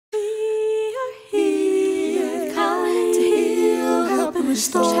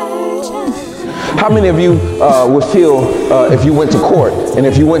How many of you would feel if you went to court, and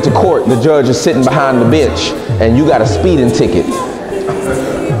if you went to court, the judge is sitting behind the bench and you got a speeding ticket,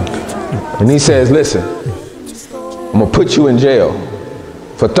 and he says, listen, I'm gonna put you in jail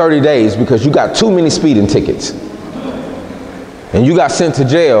for 30 days because you got too many speeding tickets, and you got sent to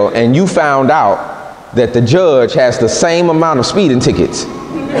jail, and you found out that the judge has the same amount of speeding tickets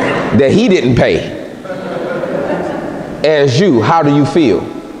that he didn't pay as you. How do you feel?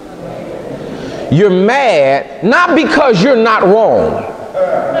 You're mad, not because you're not wrong.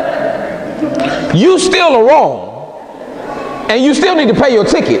 You still are wrong, and you still need to pay your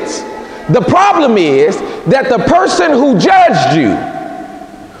tickets. The problem is that the person who judged you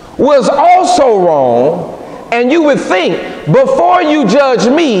was also wrong, and you would think, before you judge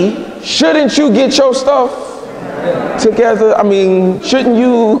me, shouldn't you get your stuff together? I mean, shouldn't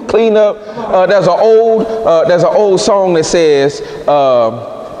you clean up? There's an old song that says,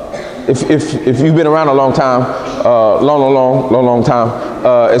 if you've been around a long time, long time,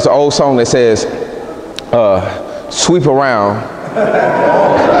 it's an old song that says, sweep around.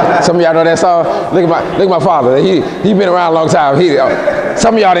 Some of y'all know that song. Look at my father. He been around a long time.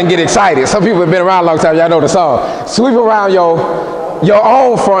 Some of y'all didn't get excited. Some people have been around a long time. Y'all know the song. Sweep around your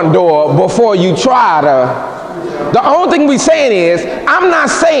own front door before you try to. The only thing we saying is, I'm not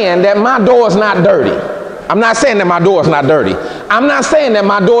saying that my door is not dirty. I'm not saying that my door is not dirty. I'm not saying that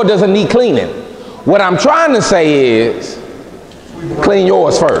my door doesn't need cleaning. What I'm trying to say is, clean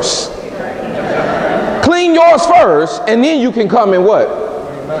yours first. Clean yours first, and then you can come and what?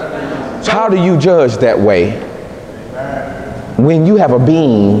 How do you judge that way when you have a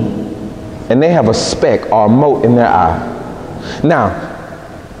beam and they have a speck or a mote in their eye? Now,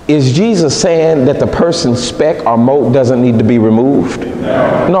 is Jesus saying that the person's speck or mote doesn't need to be removed?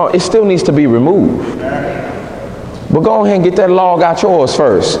 No, it still needs to be removed. But go ahead and get that log out yours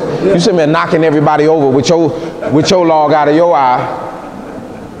first. You sit there knocking everybody over with your log out of your eye,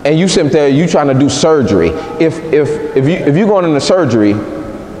 and you sit there, you trying to do surgery. If you're going into surgery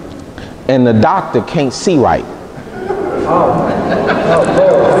and the doctor can't see right,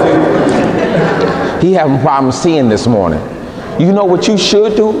 he having problems seeing this morning. You know what you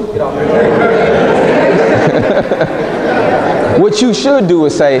should do? What you should do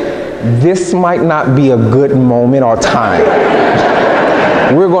is say, this might not be a good moment or time.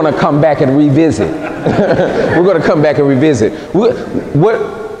 We're going to come back and revisit. We're going to come back and revisit. What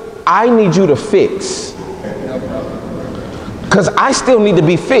I need you to fix, because I still need to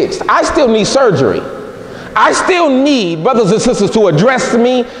be fixed. I still need surgery. I still need brothers and sisters to address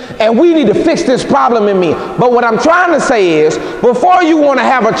me, and we need to fix this problem in me. But what I'm trying to say is, before you want to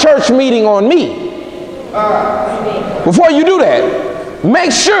have a church meeting on me, before you do that,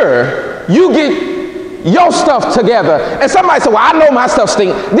 make sure you get your stuff together. And somebody said, well, I know my stuff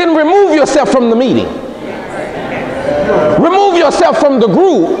stinks. Then remove yourself from the meeting. Remove yourself from the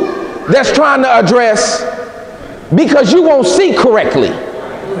group that's trying to address, because you won't see correctly.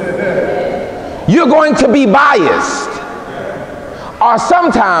 You're going to be biased. Or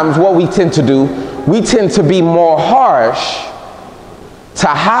sometimes what we tend to do, we tend to be more harsh to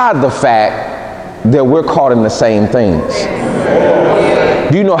hide the fact that we're caught in the same things.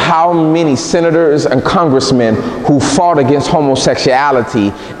 Do you know how many senators and congressmen who fought against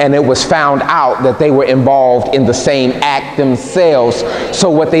homosexuality, and it was found out that they were involved in the same act themselves? So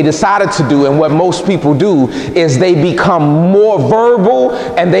what they decided to do, and what most people do, is they become more verbal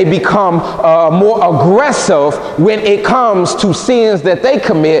and they become more aggressive when it comes to sins that they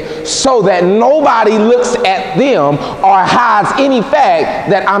commit, so that nobody looks at them or hides any fact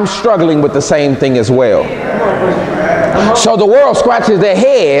that I'm struggling with the same thing as well. So the world scratches their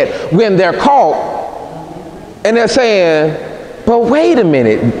head when they're caught, and they're saying, but wait a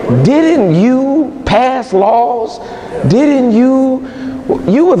minute, didn't you pass laws? Didn't you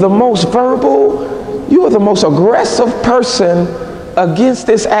were the most verbal, you were the most aggressive person against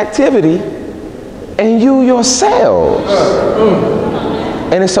this activity, and you yourselves.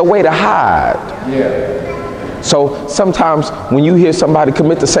 And it's a way to hide. So sometimes when you hear somebody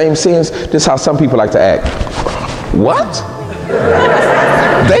commit the same sins, this is how some people like to act. What?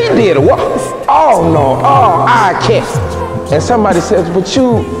 They did what? Oh no, oh I can't. And somebody says, but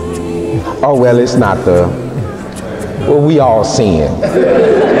you, oh well, it's not the, well, we all sin.